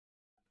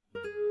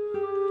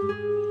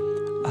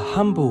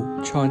humble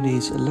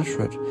Chinese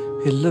illiterate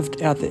who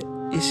lived out the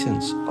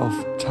essence of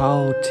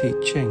Tao Te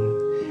Ching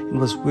and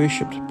was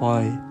worshipped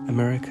by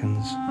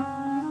Americans.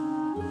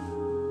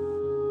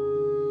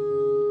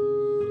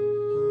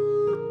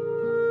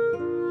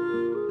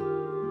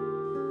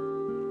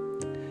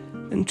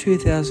 In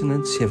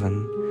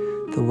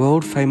 2007, the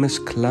world-famous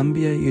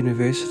Columbia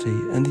University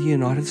in the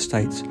United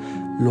States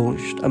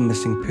launched a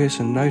missing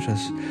person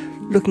notice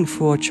looking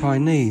for a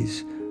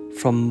Chinese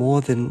from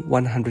more than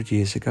 100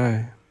 years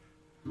ago.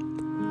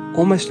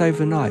 Almost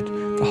overnight,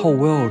 the whole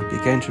world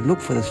began to look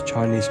for this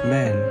Chinese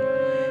man,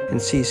 and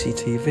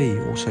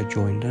CCTV also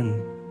joined in.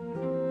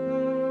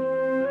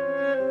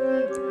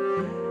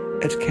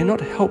 It cannot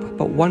help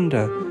but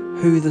wonder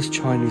who this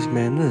Chinese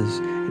man is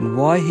and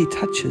why he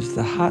touches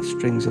the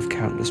heartstrings of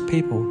countless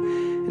people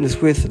and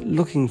is worth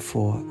looking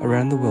for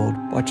around the world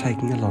by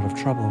taking a lot of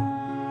trouble.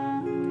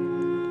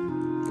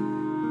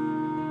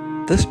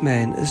 This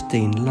man is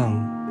Dean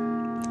Lung.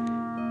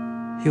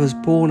 He was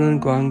born in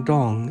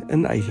Guangdong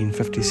in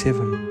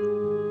 1857.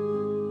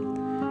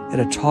 At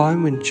a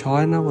time when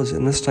China was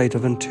in a state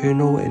of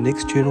internal and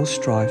external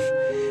strife,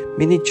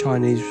 many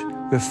Chinese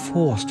were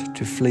forced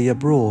to flee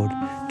abroad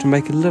to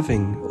make a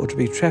living or to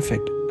be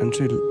trafficked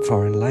into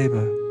foreign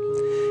labour,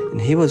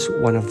 and he was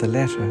one of the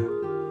latter.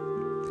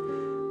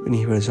 When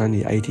he was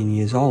only 18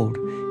 years old,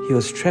 he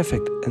was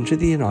trafficked into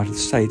the United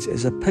States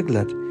as a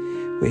piglet,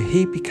 where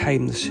he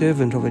became the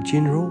servant of a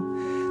general,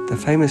 the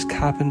famous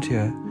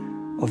Carpentier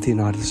of the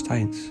United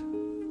States.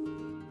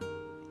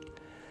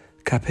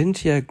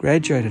 Carpentier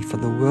graduated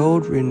from the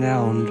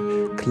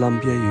world-renowned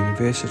Columbia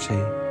University.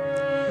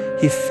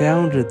 He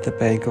founded the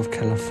Bank of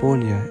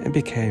California and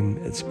became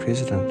its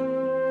president.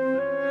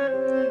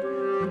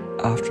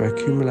 After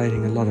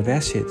accumulating a lot of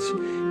assets,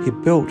 he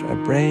built a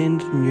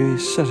brand new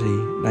city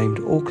named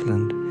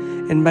Auckland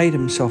and made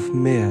himself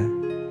mayor,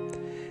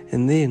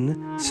 and then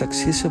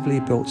successively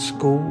built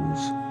schools,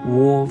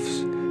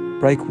 wharves,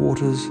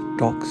 breakwaters,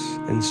 docks,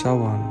 and so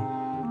on.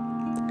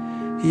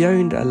 He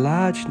owned a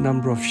large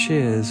number of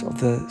shares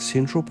of the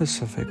Central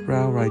Pacific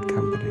Railroad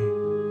Company.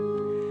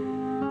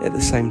 At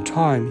the same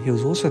time, he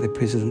was also the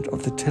president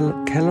of the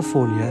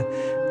California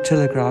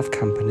Telegraph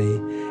Company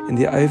and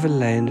the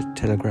Overland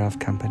Telegraph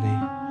Company.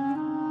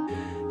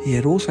 He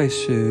had also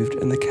served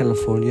in the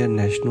California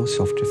National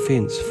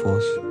Self-Defense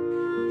Force.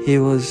 He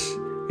was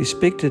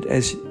respected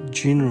as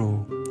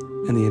general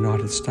in the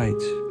United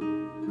States.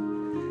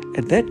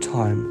 At that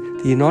time,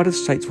 the United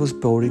States was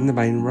building the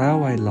main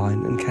railway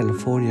line in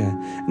California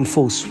in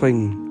full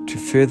swing to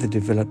further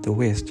develop the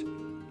West.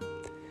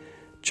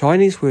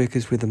 Chinese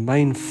workers were the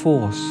main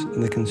force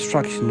in the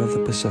construction of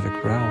the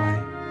Pacific Railway.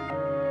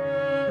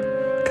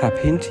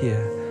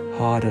 Carpentier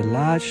hired a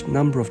large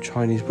number of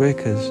Chinese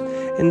workers,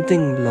 and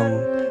Dean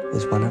Lung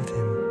was one of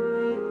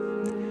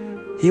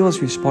them. He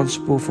was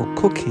responsible for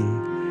cooking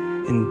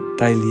and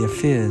daily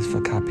affairs for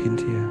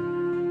Carpentier.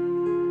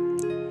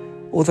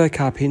 Although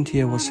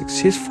Carpentier was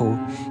successful,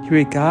 he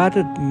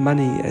regarded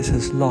money as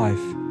his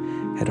life,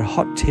 had a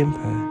hot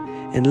temper,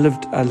 and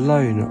lived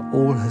alone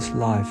all his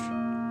life.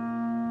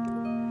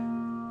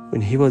 When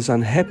he was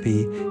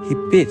unhappy, he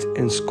beat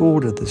and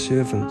scolded the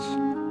servants.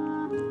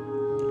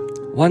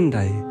 One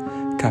day,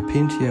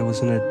 Carpentier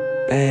was in a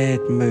bad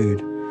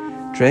mood,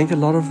 drank a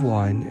lot of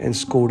wine and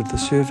scolded the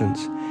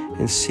servants,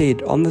 and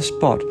said on the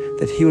spot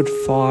that he would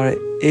fire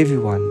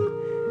everyone,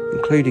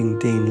 including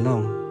Dean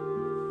Lung.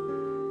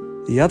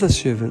 The other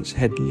servants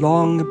had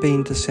long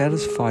been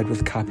dissatisfied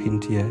with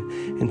Carpentier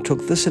and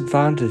took this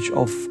advantage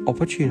of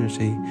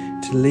opportunity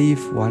to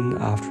leave one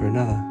after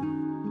another.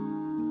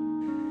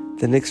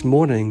 The next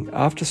morning,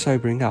 after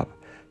sobering up,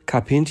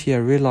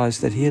 Carpentier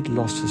realized that he had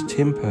lost his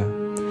temper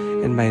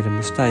and made a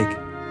mistake.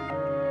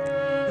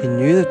 He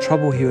knew the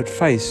trouble he would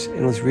face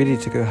and was ready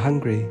to go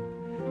hungry,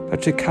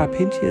 but to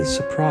Carpentier's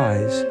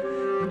surprise,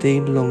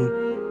 Dean Lung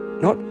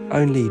not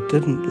only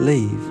didn't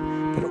leave,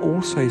 but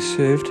also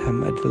served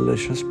him a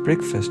delicious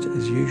breakfast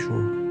as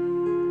usual.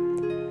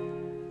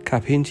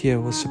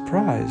 Carpentier was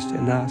surprised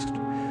and asked,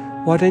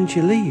 "Why don't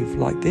you leave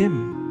like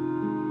them?"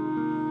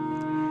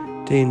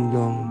 Dean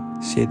Lung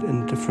said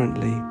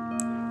indifferently,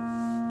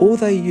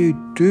 "Although you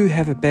do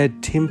have a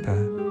bad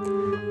temper,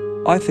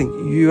 I think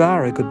you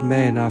are a good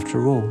man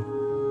after all.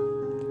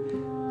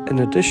 In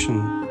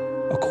addition,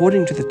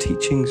 according to the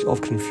teachings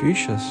of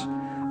Confucius,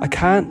 I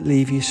can't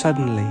leave you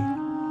suddenly.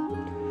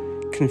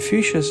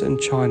 Confucius in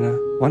China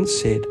once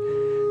said,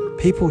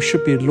 people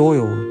should be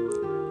loyal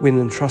when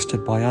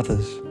entrusted by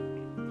others."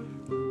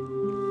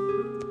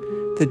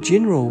 The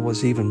general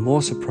was even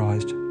more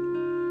surprised.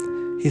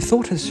 He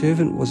thought his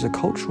servant was a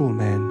cultural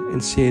man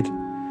and said,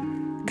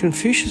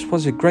 "Confucius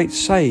was a great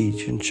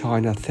sage in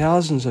China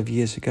thousands of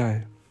years ago.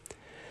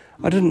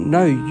 I didn't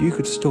know you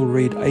could still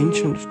read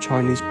ancient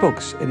Chinese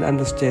books and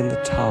understand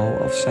the Tao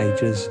of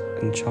sages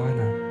in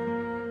China."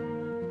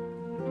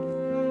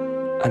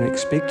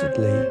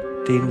 Unexpectedly,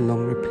 Dean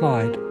Lung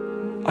replied,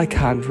 "I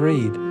can't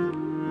read.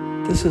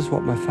 This is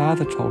what my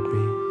father told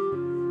me."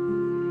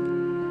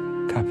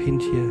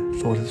 Carpentier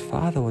thought his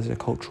father was a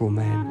cultural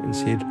man and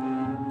said,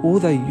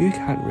 "Although you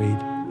can't read,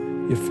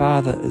 "Your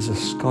father is a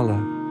scholar."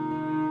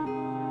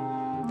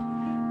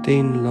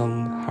 Dean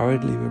Lung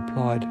hurriedly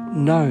replied,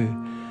 "No,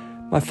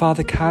 my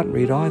father can't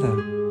read either.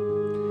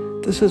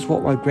 This is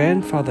what my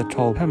grandfather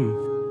told him.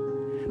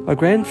 My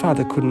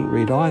grandfather couldn't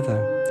read either.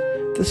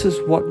 This is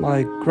what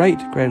my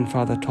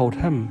great-grandfather told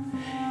him,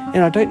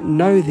 and I don't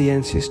know the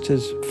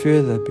ancestors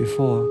further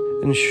before.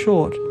 In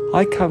short,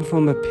 I come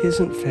from a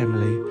peasant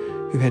family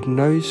who had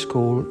no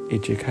school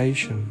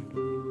education."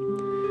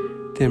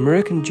 The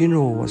American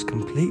general was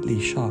completely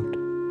shocked.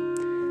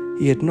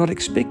 He had not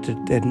expected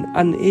that an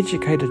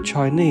uneducated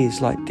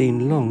Chinese like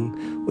Dean Lung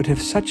would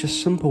have such a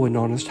simple and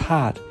honest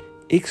heart,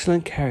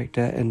 excellent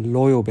character and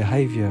loyal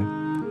behaviour.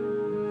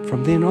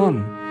 From then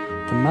on,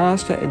 the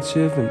master and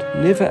servant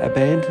never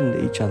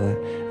abandoned each other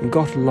and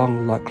got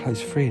along like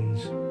close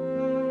friends.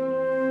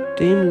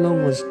 Dean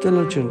Lung was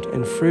diligent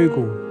and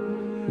frugal,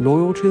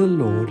 loyal to the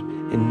Lord,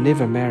 and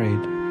never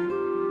married.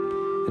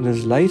 In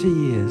his later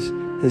years,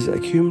 his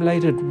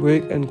accumulated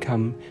work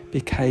income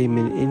became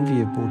an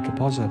enviable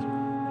deposit.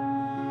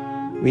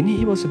 When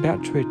he was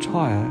about to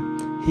retire,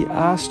 he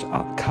asked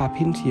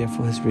Carpentier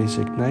for his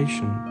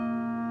resignation.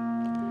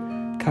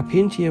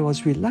 Carpentier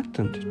was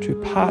reluctant to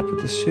part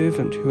with the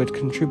servant who had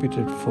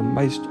contributed for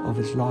most of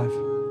his life.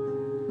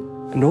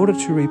 In order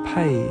to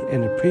repay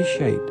and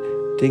appreciate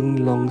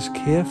Dean Lung's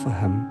care for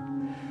him,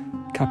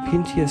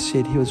 Carpentier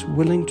said he was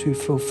willing to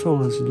fulfill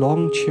his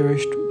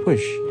long-cherished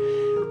wish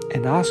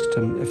and asked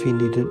him if he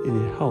needed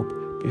any help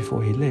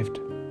before he left.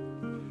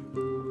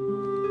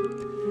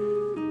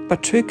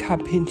 But to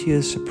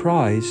Carpentier's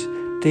surprise,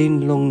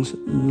 Dean Lung's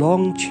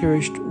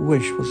long-cherished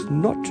wish was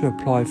not to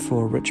apply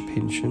for a rich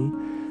pension,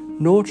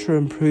 nor to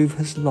improve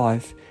his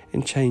life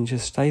and change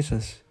his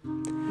status,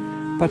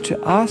 but to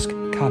ask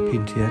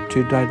Carpentier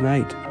to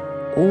donate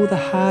all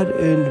the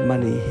hard-earned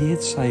money he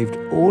had saved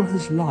all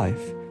his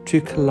life to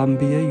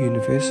Columbia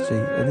University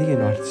in the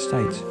United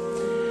States,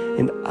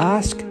 and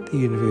ask the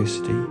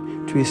university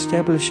to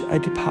establish a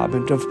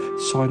department of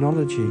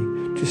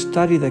sinology to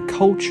study the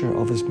culture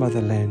of his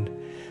motherland,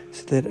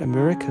 so that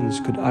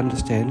Americans could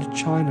understand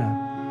China.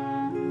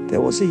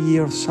 That was a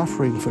year of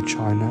suffering for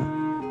China.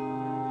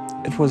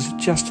 It was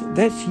just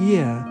that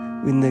year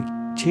when the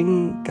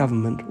Qing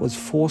government was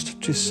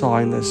forced to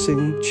sign the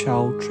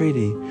Tsing-Chow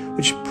Treaty,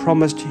 which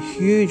promised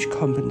huge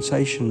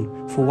compensation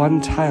for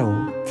one tael,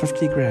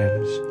 50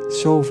 grams,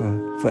 silver,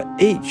 for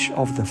each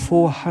of the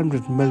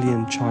 400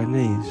 million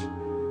Chinese.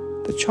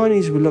 The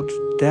Chinese were looked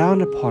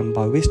down upon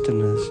by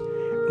Westerners,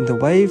 and the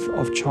wave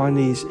of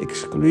Chinese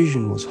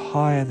exclusion was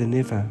higher than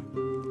ever.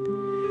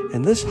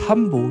 And this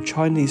humble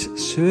Chinese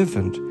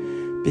servant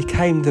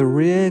became the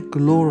rare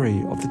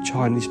glory of the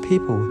Chinese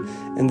people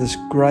in this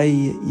grey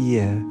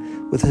year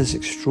with his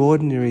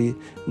extraordinary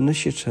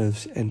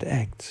initiatives and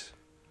acts.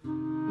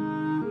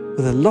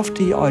 With a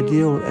lofty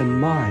ideal in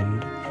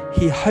mind,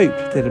 he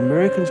hoped that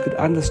Americans could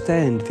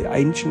understand the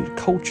ancient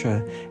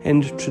culture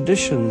and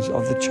traditions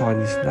of the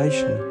Chinese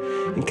nation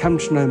and come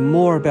to know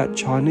more about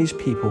Chinese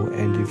people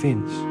and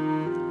events.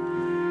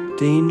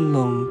 Dean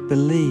Lung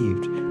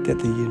believed that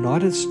the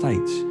United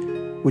States,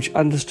 which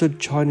understood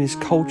Chinese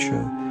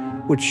culture,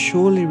 would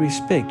surely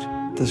respect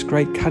this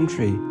great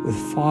country with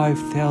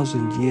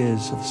 5,000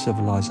 years of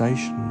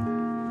civilization.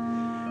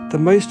 The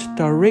most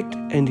direct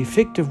and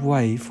effective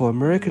way for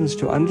Americans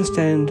to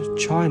understand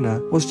China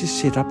was to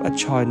set up a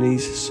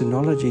Chinese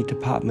sinology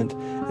department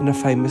in a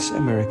famous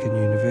American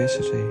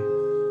university.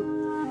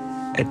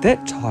 At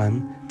that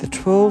time, the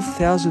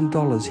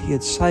 $12,000 he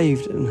had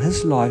saved in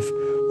his life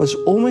was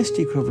almost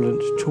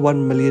equivalent to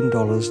 $1 million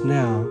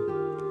now.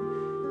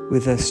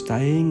 Whether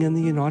staying in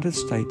the United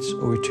States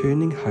or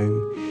returning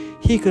home,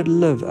 he could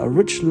live a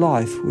rich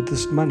life with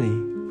this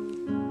money.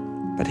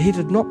 But he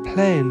did not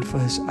plan for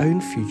his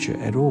own future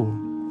at all.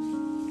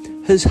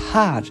 His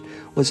heart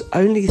was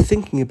only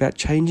thinking about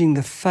changing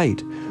the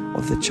fate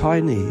of the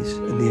Chinese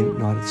in the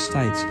United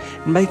States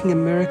and making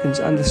Americans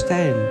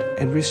understand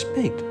and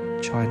respect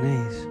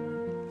Chinese.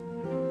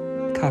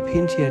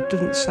 Carpentier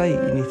didn't say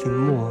anything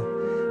more,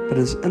 but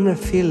his inner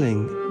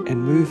feeling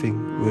and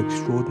moving were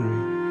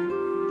extraordinary.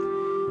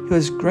 He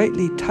was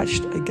greatly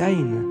touched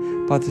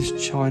again by this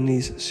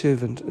Chinese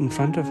servant in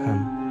front of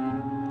him.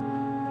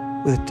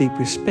 With deep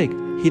respect,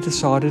 he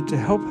decided to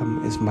help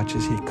him as much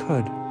as he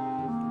could.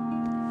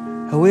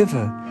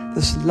 However,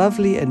 this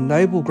lovely and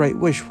noble great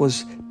wish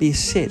was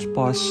beset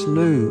by a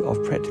slew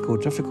of practical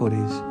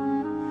difficulties.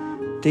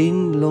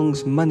 Dean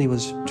Lung's money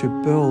was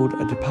to build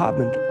a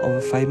department of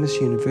a famous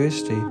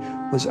university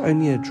was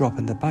only a drop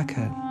in the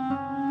bucket.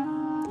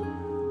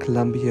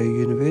 Columbia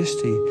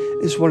University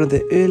is one of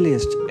the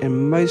earliest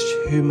and most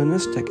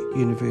humanistic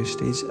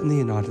universities in the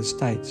United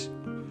States.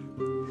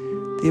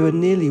 There were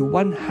nearly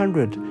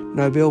 100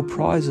 Nobel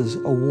Prizes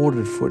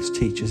awarded for its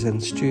teachers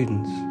and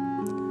students.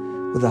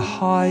 With a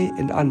high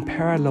and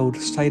unparalleled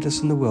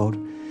status in the world,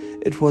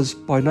 it was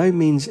by no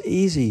means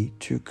easy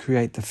to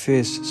create the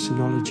first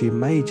sinology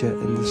major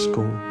in the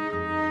school.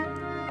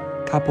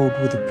 Coupled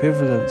with the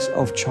prevalence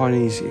of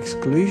Chinese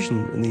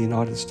exclusion in the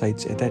United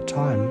States at that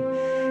time,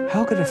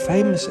 How could a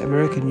famous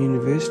American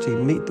university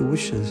meet the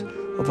wishes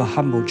of a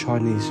humble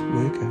Chinese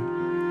worker?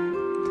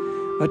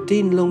 But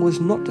Dean Lung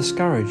was not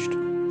discouraged.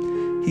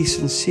 He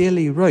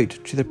sincerely wrote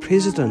to the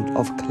president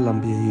of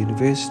Columbia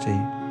University.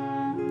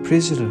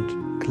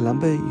 President,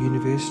 Columbia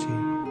University,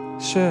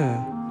 Sir,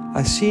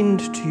 I send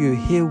to you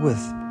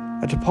herewith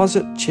a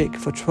deposit check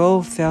for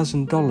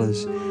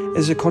 $12,000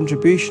 as a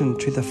contribution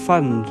to the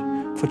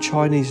fund for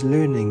Chinese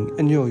learning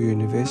in your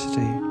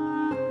university.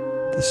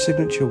 The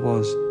signature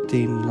was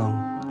Dean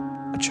Lung,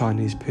 a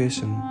Chinese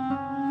person.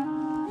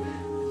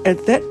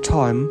 At that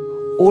time,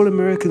 all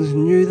Americans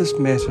knew this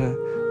matter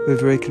were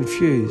very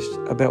confused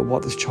about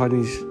what this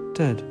Chinese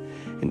did,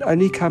 and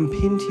only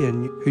Carpentier,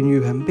 who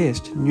knew him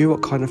best, knew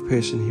what kind of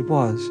person he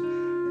was.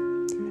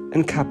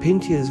 In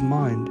Carpentier's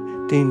mind,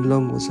 Dean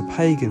Lung was a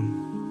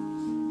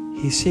pagan.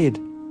 He said,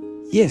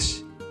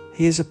 yes,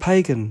 he is a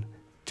pagan,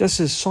 just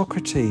as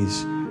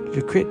Socrates,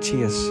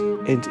 Lucretius,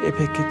 and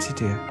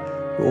Epictetus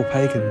were all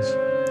pagans.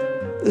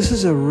 This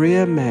is a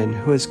rare man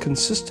who is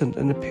consistent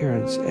in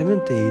appearance and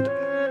indeed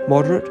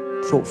moderate,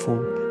 thoughtful,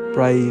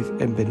 brave,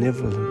 and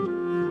benevolent.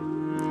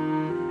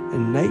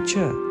 In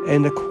nature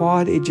and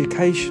acquired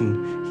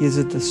education, he is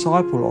a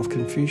disciple of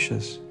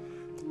Confucius.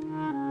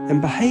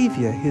 In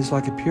behaviour, he is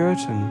like a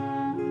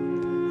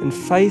Puritan. In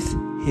faith,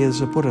 he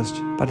is a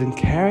Buddhist, but in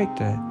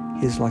character,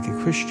 he is like a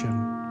Christian.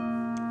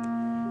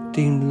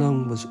 Dean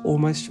Lung was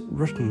almost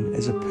written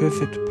as a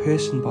perfect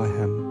person by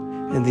him,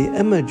 and the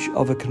image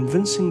of a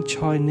convincing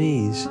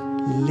Chinese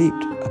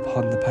leapt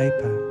upon the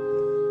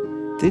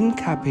paper. Then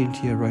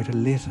Carpentier wrote a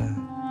letter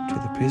to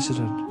the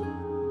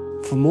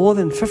president. For more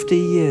than 50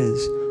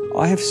 years,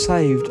 I have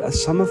saved a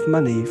sum of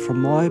money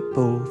from my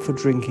bill for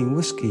drinking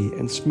whiskey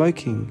and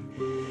smoking,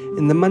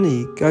 and the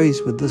money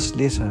goes with this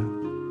letter.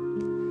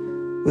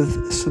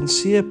 With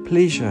sincere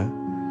pleasure,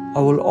 I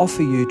will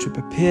offer you to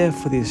prepare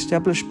for the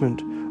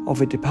establishment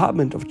of a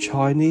Department of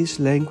Chinese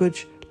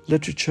Language,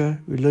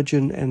 Literature,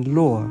 Religion and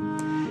Law,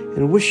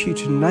 and wish you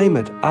to name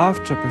it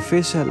after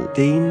Professor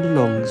Dean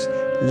Lung's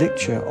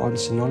lecture on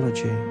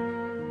sinology.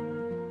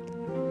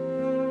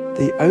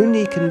 The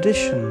only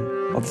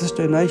condition of this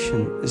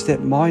donation is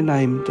that my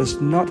name does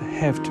not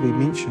have to be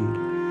mentioned,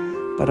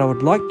 but I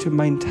would like to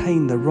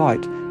maintain the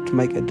right to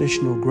make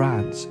additional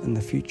grants in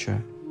the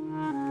future.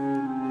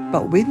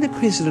 But when the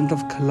president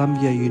of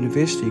Columbia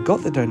University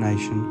got the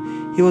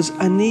donation, he was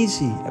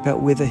uneasy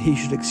about whether he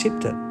should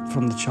accept it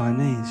from the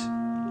Chinese.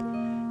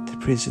 The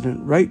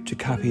president wrote to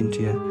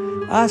Carpentier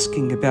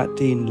asking about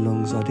Dean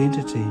Lung's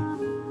identity.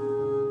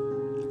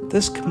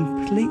 This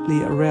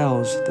completely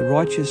aroused the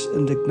righteous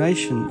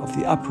indignation of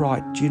the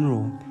upright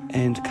general,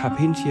 and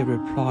Carpentier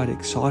replied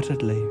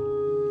excitedly,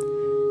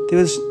 "There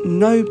is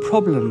no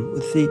problem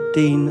with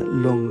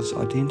Dean Lung's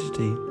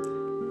identity.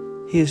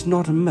 He is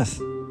not a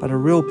myth, but a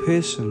real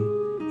person,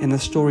 and the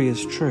story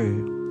is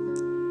true.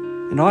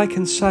 And I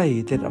can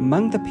say that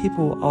among the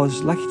people I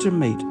was lucky to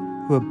meet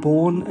who were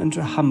born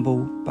into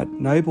humble but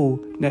noble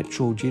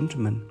natural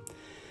gentlemen,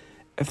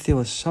 if there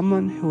was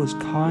someone who was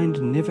kind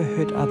and never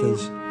hurt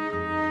others,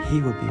 he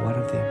would be one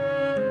of them."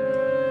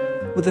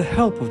 With the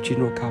help of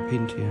General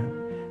Carpentier,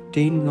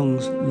 Dean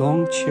Lung's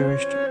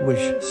long-cherished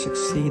wish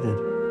succeeded.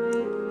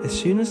 As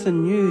soon as the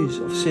news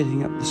of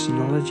setting up the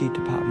sinology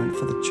department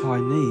for the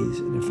Chinese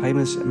in a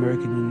famous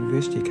American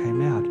university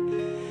came out,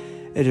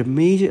 it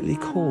immediately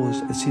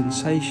caused a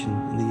sensation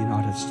in the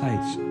United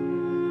States.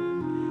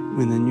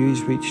 When the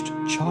news reached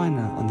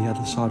China on the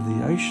other side of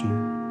the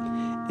ocean,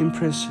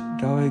 Empress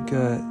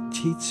Dowager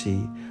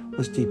Cixi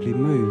was deeply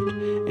moved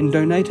and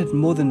donated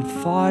more than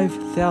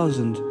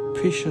 5,000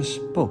 precious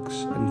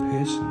books in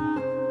person.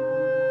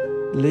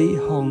 Li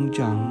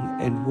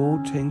Hongzhang and Wu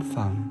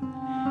Tengfang,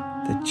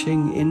 the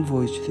Qing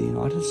envoys to the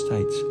United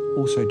States,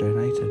 also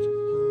donated.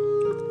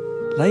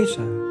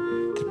 Later,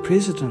 the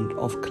president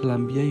of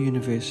Columbia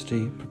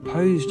University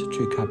proposed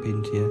to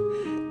Carpentier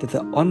that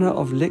the honour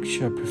of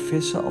lecture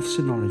professor of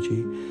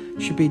sinology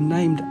should be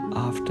named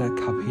after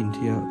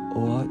Carpentier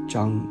or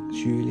Zhang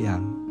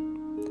Zhuliang.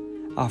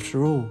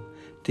 After all,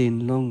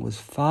 Dean Lung was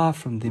far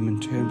from them in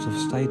terms of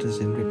status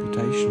and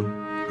reputation.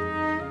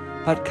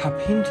 But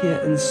Carpentier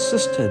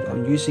insisted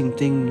on using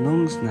Dean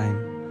Lung's name,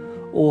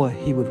 or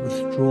he would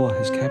withdraw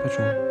his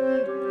capital.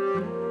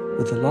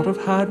 With a lot of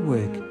hard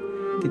work,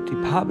 the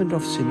Department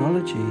of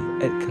Sinology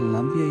at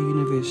Columbia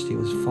University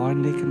was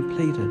finally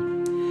completed,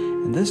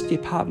 and this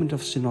Department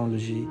of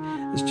Sinology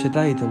is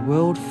today the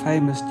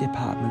world-famous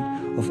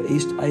Department of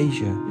East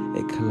Asia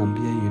at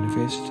Columbia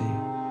University.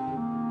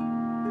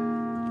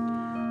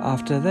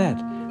 After that,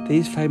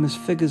 these famous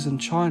figures in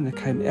China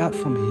came out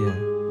from here: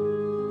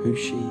 Hu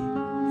Shi,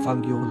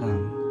 Fang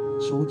Youlang,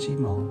 Su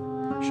Jimou,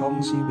 Shang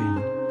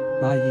Ziwen,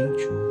 Ma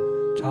Yingchu,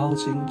 Zhao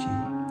Jingji,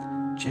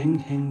 Zheng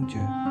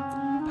Hengzhe,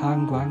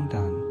 Pan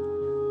Guangdan,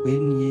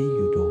 Wen Yi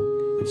Yudo,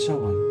 and so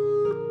on.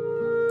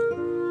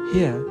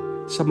 Here,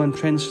 someone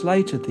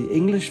translated the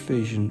English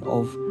version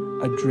of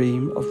A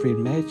Dream of Red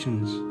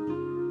Mansions.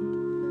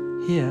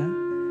 Here,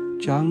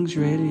 Zhang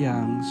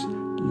Zhuiliang's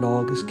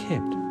log is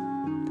kept.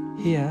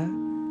 Here,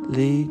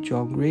 Li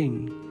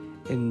Zhongring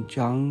and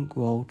Zhang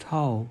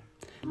Guotao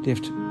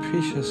left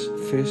precious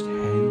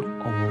first-hand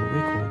oral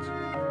records.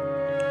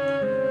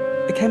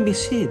 It can be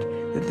said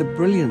that the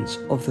brilliance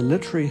of the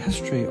literary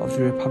history of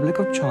the Republic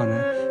of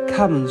China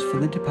comes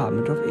from the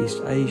Department of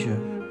East Asia.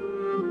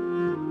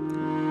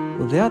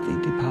 Without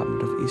the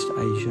Department of East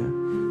Asia,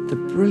 the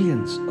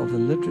brilliance of the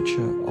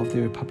literature of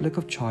the Republic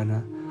of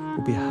China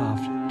will be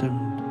half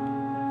dimmed.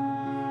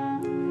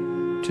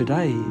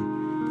 Today,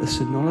 the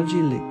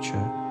Sinology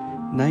lecture,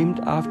 named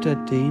after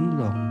Dean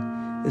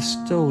Lung, is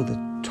still the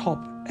top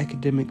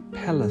academic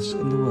palace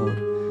in the world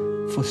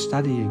for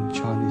studying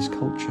Chinese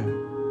culture.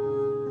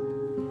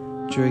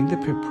 During the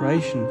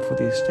preparation for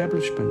the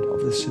establishment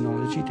of the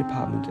Sinology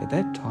department at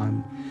that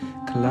time,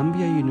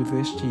 Columbia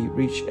University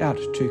reached out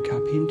to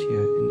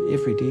Carpentier in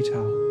every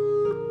detail.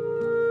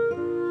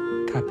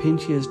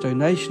 Carpentier's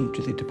donation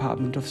to the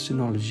Department of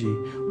Sinology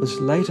was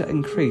later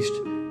increased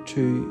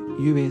to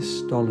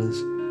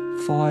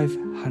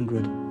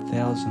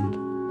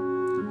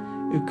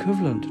 $500,000,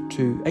 equivalent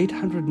to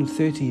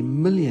 830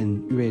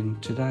 million yuan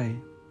today.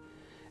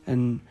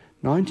 In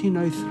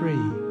 1903,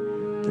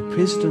 the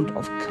president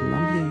of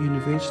Columbia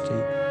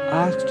University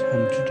asked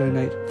him to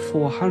donate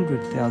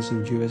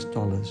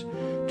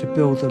 $400,000 to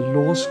build the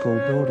law school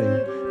building,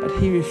 but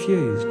he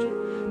refused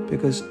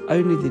because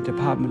only the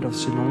Department of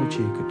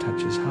Sinology could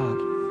touch his heart.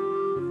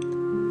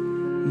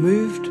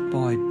 Moved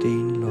by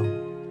Dean Lung,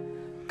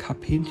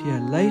 Carpentier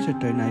later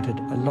donated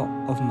a lot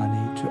of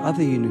money to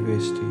other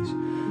universities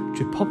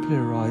to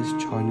popularize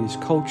Chinese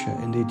culture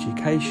and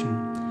education,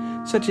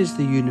 such as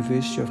the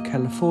University of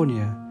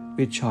California,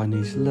 where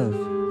Chinese live.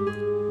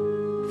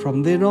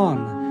 From then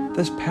on,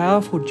 this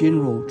powerful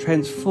general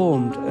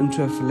transformed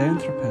into a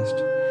philanthropist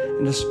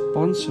and a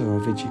sponsor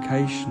of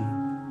education.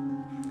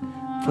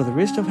 For the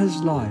rest of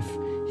his life,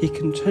 he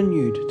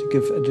continued to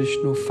give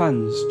additional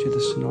funds to the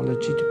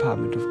Sinology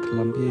Department of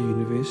Columbia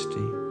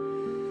University,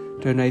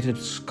 donated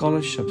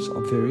scholarships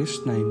of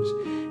various names,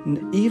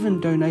 and even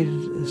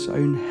donated his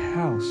own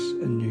house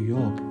in New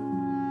York.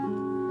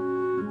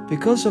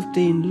 Because of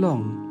Dean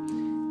Lung,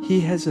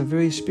 he has a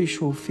very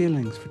special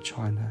feelings for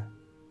China.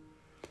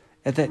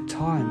 At that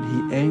time,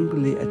 he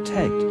angrily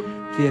attacked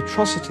the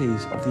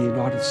atrocities of the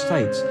United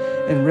States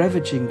in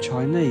ravaging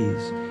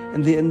Chinese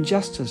and the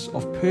injustice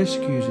of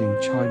persecuting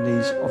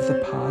Chinese of the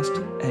past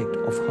Act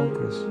of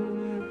Congress.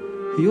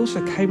 He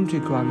also came to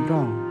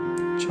Guangdong,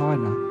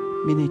 China,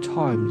 many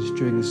times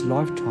during his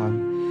lifetime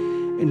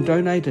and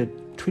donated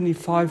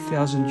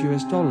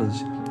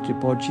 $25,000 to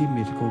Boji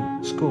Medical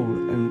School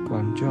in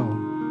Guangzhou.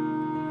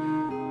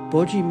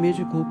 Boji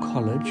Medical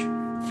College,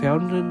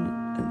 founded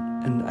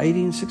in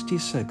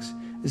 1866,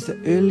 is the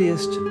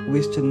earliest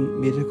Western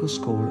medical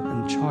school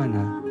in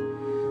China,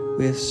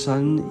 where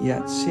Sun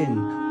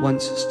Yat-sen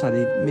once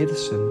studied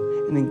medicine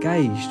and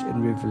engaged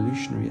in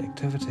revolutionary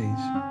activities.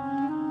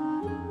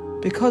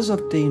 Because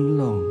of Dean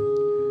Lung,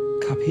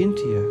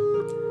 Carpentier,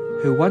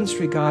 who once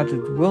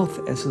regarded wealth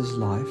as his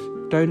life,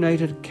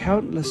 donated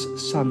countless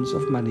sums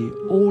of money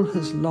all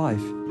his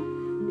life,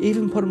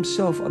 even put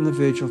himself on the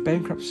verge of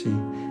bankruptcy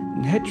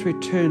and had to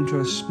return to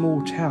a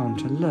small town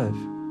to live.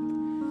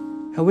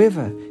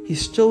 However, he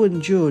still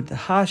endured the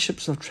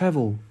hardships of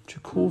travel to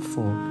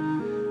Corfu,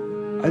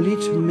 only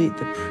to meet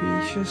the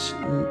precious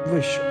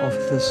wish of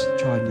this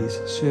Chinese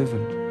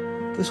servant.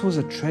 This was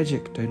a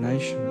tragic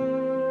donation.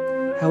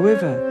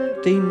 However,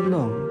 Dean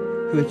Lung,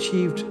 who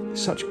achieved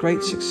such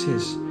great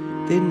success,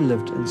 then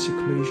lived in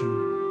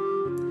seclusion.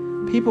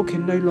 People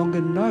can no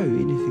longer know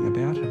anything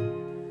about him.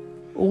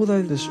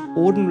 Although this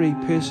ordinary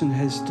person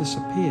has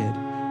disappeared,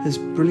 his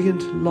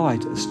brilliant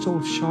light is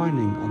still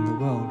shining on the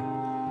world.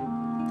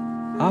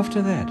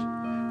 After that,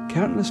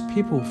 countless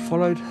people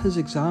followed his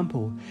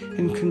example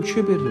and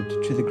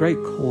contributed to the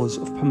great cause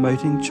of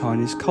promoting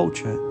Chinese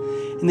culture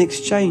in the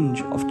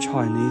exchange of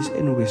Chinese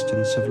and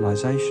Western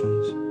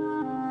civilizations.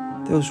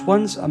 There was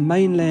once a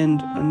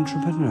mainland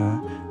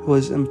entrepreneur who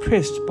was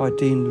impressed by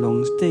Dean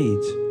Lung's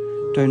deeds,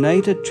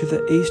 donated to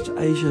the East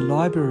Asia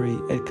Library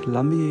at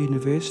Columbia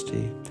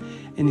University,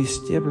 and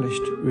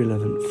established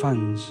relevant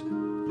funds.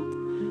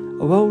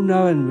 A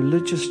well-known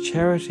religious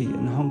charity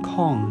in Hong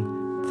Kong,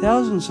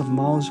 thousands of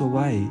miles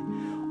away,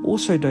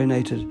 also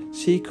donated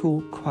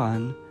Siku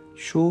Quan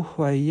Shu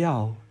Hui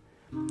Yao,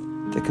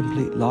 the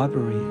complete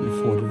library in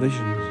 4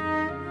 divisions.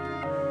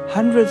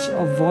 Hundreds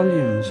of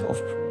volumes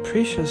of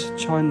precious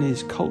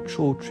Chinese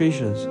cultural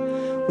treasures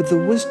with the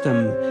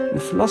wisdom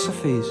and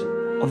philosophies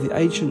of the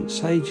ancient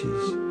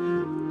sages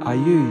are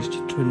used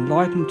to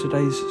enlighten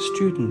today's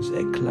students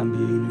at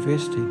Columbia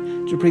University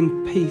to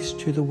bring peace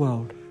to the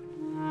world.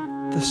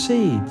 The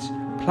seeds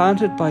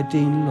planted by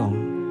Dean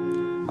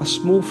Lung, a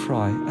small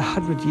fry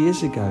 100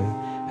 years ago,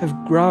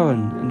 have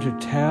grown into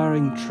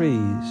towering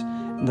trees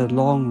in the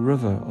long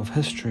river of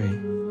history.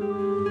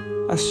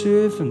 A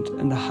servant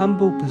in a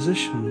humble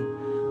position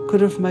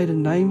could have made a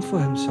name for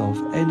himself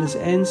and his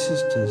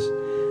ancestors,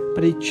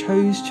 but he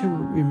chose to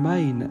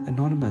remain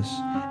anonymous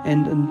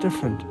and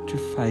indifferent to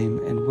fame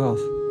and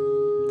wealth.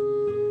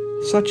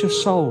 Such a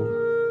soul,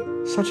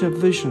 such a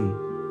vision,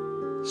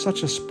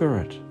 such a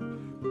spirit.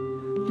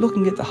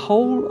 looking at the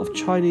whole of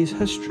Chinese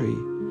history,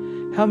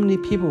 how many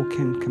people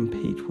can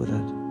compete with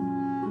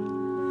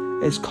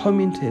it? As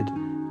commented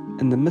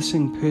in the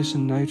missing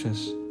person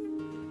notice,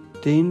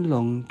 Dean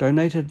Lung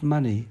donated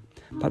money,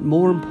 but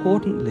more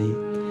importantly,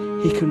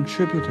 he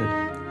contributed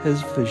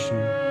his vision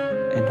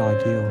and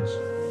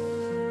ideals.